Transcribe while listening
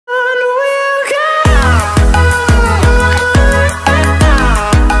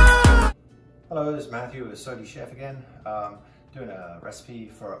Matthew with Sody Chef again, doing a recipe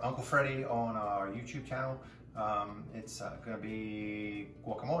for Uncle Freddy on our YouTube channel. It's going to be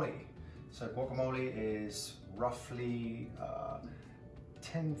guacamole. So guacamole is roughly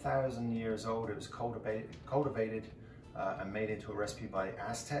 10,000 years old. It was cultivated and made into a recipe by the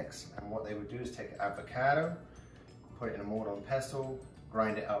Aztecs. And what they would do is take avocado, put it in a mortar and pestle,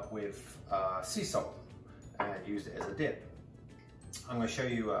 grind it up with sea salt, and use it as a dip. I'm going to show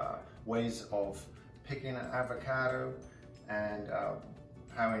you ways of picking an avocado and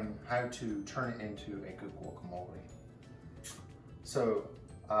how to turn it into a good guacamole. So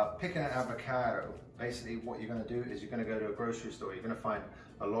picking an avocado, basically what you're going to do is you're going to go to a grocery store. You're going to find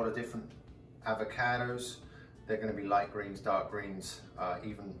a lot of different avocados. They're going to be light greens, dark greens,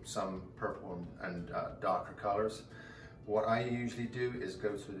 even some purple and darker colors. What I usually do is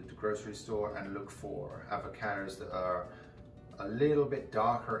go to the grocery store and look for avocados that are a little bit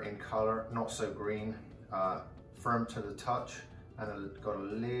darker in color, not so green, firm to the touch, and got a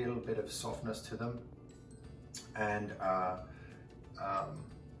little bit of softness to them, and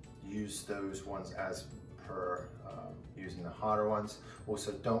use those ones as per using the harder ones.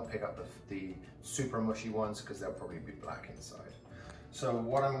 Also, don't pick up the super mushy ones because they'll probably be black inside. So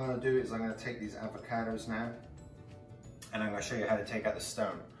what I'm going to do is I'm going to take these avocados now, and I'm going to show you how to take out the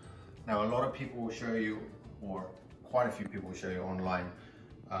stone. Now, a lot of people will show you, or quite a few people will show you online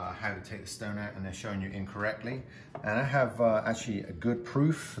how to take the stone out, and they're showing you incorrectly. And I have actually a good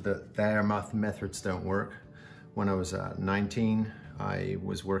proof that their methods don't work. When I was 19, I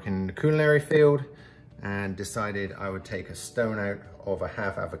was working in the culinary field and decided I would take a stone out of a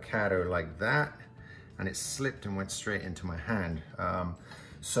half avocado like that, and it slipped and went straight into my hand.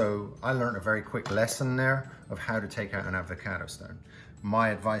 So I learned a very quick lesson there of how to take out an avocado stone. My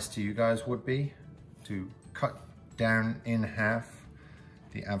advice to you guys would be to cut down in half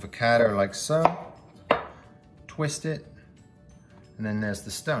the avocado like so, twist it, and then there's the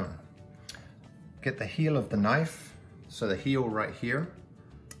stone. Get the heel of the knife, so the heel right here,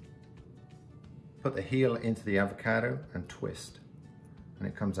 put the heel into the avocado and twist, and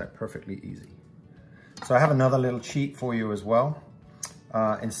it comes out perfectly easy. So I have another little cheat for you as well.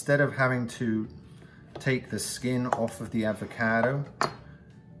 Instead of having to take the skin off of the avocado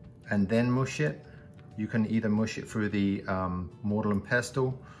and then mush it, you can either mush it through the mortar and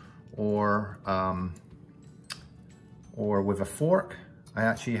pestle or with a fork. I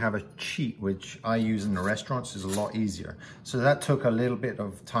actually have a cheat which I use in the restaurants. Is a lot easier. So that took a little bit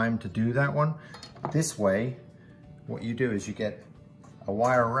of time to do that one. This way, what you do is you get a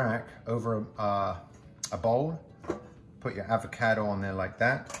wire rack over a bowl, put your avocado on there like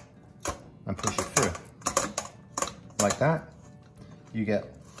that, and push it through. Like that. You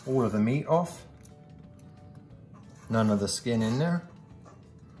get all of the meat off, none of the skin in there,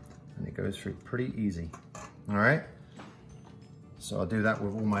 and it goes through pretty easy. All right, so I'll do that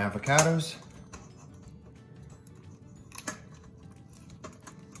with all my avocados.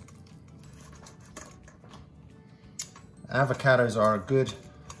 Avocados are a good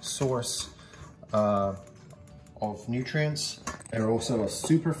source of nutrients. They're also a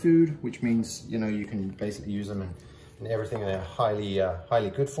superfood, which means, you know, you can basically use them in everything. They're highly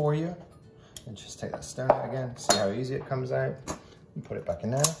good for you. And just take that stone out again, see how easy it comes out, and put it back in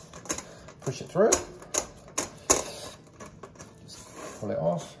there, push it through, just pull it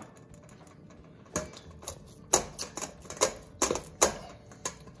off.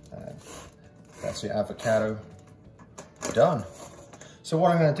 And that's your avocado done. So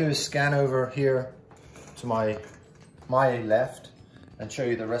what I'm going to do is scan over here to my left and show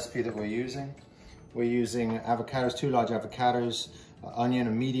you the recipe that we're using. We're using avocados, 2 large avocados, onion,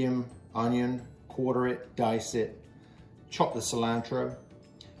 a medium onion, quarter it, dice it, chop the cilantro,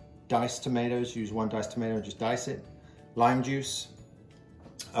 diced tomatoes, use 1 diced tomato, just dice it, lime juice,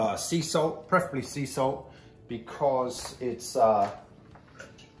 sea salt, preferably sea salt, because it's a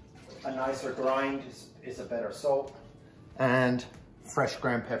nicer grind, it's a better salt, and fresh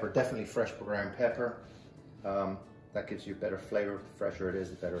ground pepper, definitely fresh ground pepper. That gives you a better flavor. The fresher it is,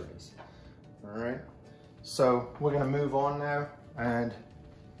 the better it is. All right, so we're gonna move on now, and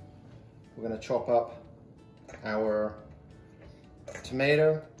we're going to chop up our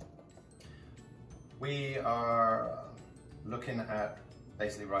tomato. We are looking at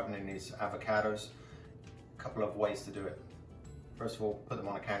basically ripening these avocados. A couple of ways to do it. First of all, put them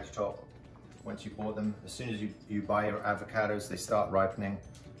on a countertop. Once you bought them, as soon as you buy your avocados, they start ripening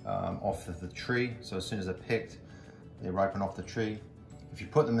off of the tree. So as soon as they're picked, they ripen off the tree. If you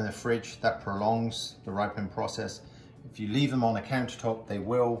put them in the fridge, that prolongs the ripening process. If you leave them on a countertop, they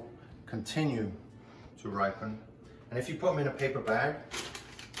will continue to ripen. And if you put them in a paper bag,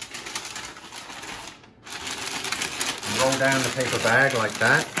 roll down the paper bag like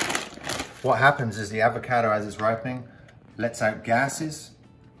that, what happens is the avocado, as it's ripening, lets out gases,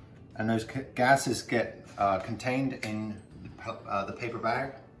 and those gases get contained in the paper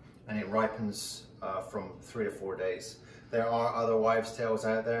bag, and it ripens from 3 to 4 days. There are other wives' tales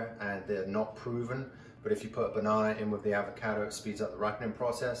out there, and they're not proven, but if you put a banana in with the avocado, it speeds up the ripening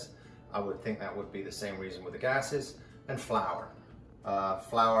process. I would think that would be the same reason with the gases. And flour.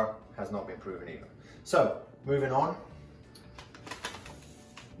 Flour has not been proven either. So, moving on,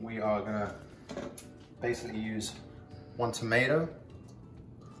 we are gonna basically use 1 tomato.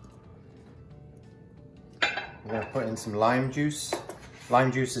 We're gonna put in some lime juice.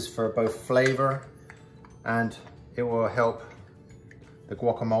 Lime juice is for both flavor and it will help the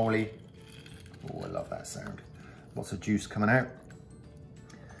guacamole. Oh, I love that sound. Lots of juice coming out.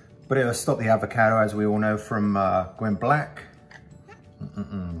 But it'll stop the avocado, as we all know, from going black.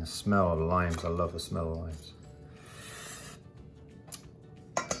 The smell of limes, I love the smell of limes.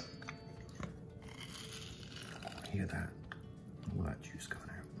 Hear that? All that juice coming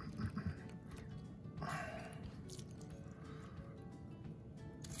out.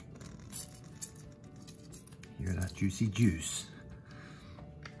 Hear that juicy juice.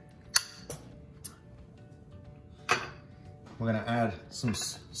 We're gonna add some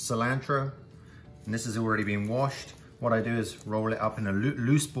cilantro, and this has already been washed. What I do is roll it up in a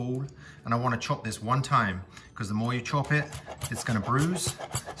loose ball, and I wanna chop this 1 time, because the more you chop it, it's gonna bruise.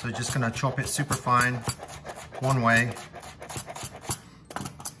 So just gonna chop it super fine, 1 way.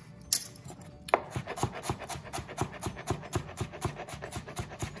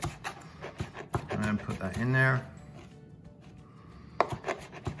 And put that in there.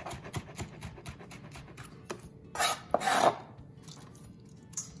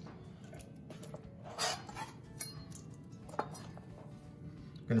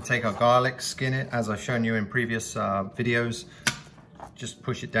 Going to take our garlic, skin it, as I've shown you in previous videos. Just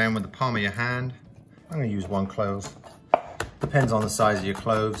push it down with the palm of your hand. I'm going to use 1 clove. Depends on the size of your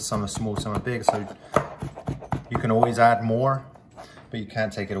cloves. Some are small, some are big, so you can always add more, but you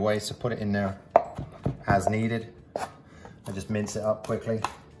can't take it away, so put it in there as needed. And just mince it up quickly.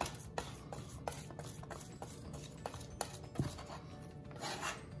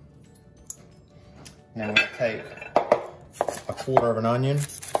 Now I'm going to take 1/4 of an onion.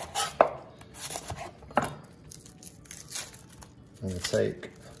 I'm going to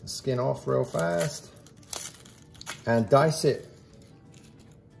take the skin off real fast and dice it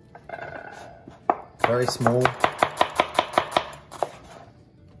very small.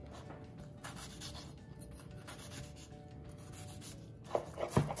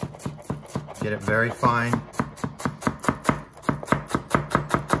 Get it very fine.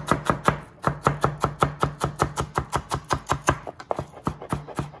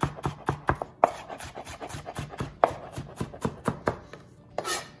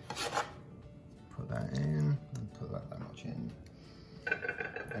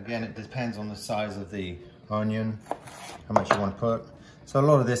 Again, it depends on the size of the onion, how much you want to put. So a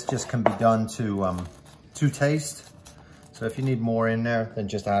lot of this just can be done to taste. So if you need more in there, then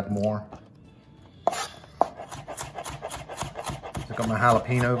just add more. So I've got my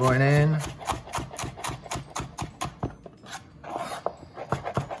jalapeno going in.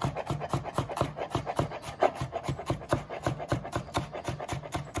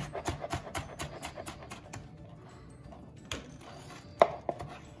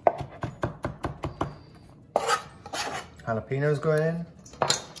 Jalapenos going in.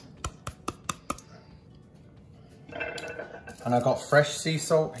 And I've got fresh sea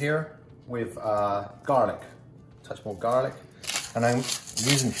salt here with garlic. Touch more garlic. And I'm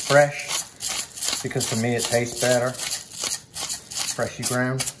using fresh because for me it tastes better. Freshly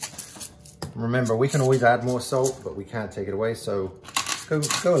ground. Remember, we can always add more salt, but we can't take it away, so go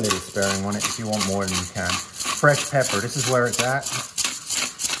a little sparing on it. If you want more than you can. Fresh pepper, this is where it's at.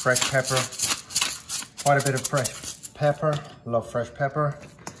 Fresh pepper. Quite a bit of fresh pepper, love fresh pepper.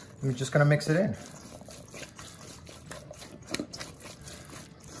 I'm just gonna mix it in.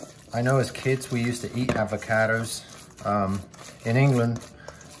 I know as kids we used to eat avocados. In England,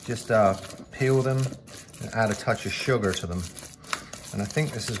 just peel them and add a touch of sugar to them. And I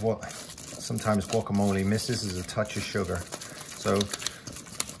think this is what sometimes guacamole misses, is a touch of sugar. So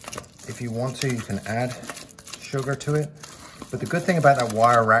if you want to, you can add sugar to it. But the good thing about that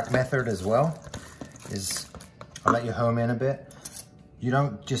wire rack method as well is, I'll let you home in a bit. You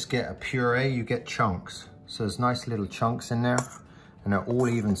don't just get a puree, you get chunks. So there's nice little chunks in there, and they're all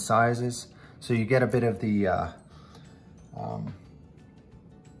even sizes. So you get a bit of the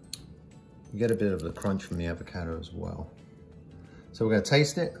crunch from the avocado as well. So we're gonna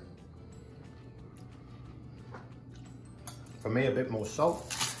taste it. For me, a bit more salt.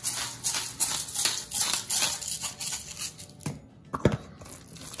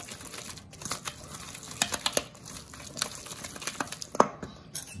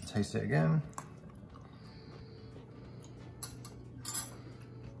 Taste it again.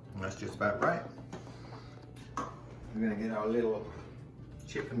 And that's just about right. We're gonna get our little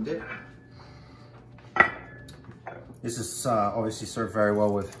chip and dip. This is obviously served very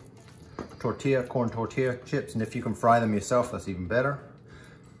well with corn tortilla chips, and if you can fry them yourself, that's even better,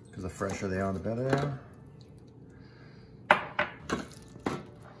 because the fresher they are, the better they are.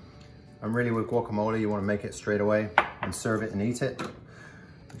 And really with guacamole, you want to make it straight away and serve it and eat it,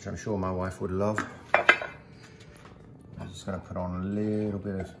 which I'm sure my wife would love. I'm just going to put on a little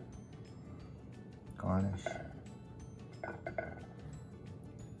bit of garnish.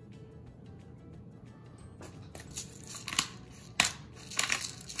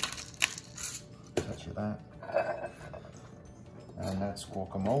 Touch of that. And that's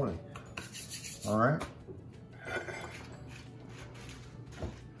guacamole. All right.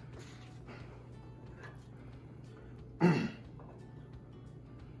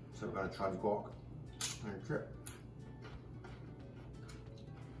 So we're going to try the guac and chip.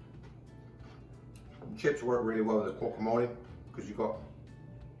 The chips work really well with the guacamole because you've got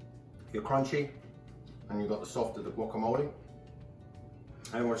your crunchy and you've got the soft of the guacamole,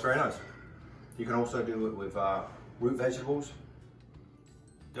 and it works very nice. You can also do it with root vegetables.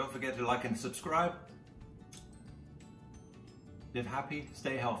 Don't forget to like and subscribe. Live happy,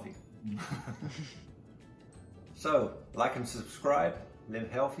 stay healthy. So, like and subscribe,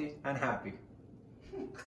 live healthy and happy.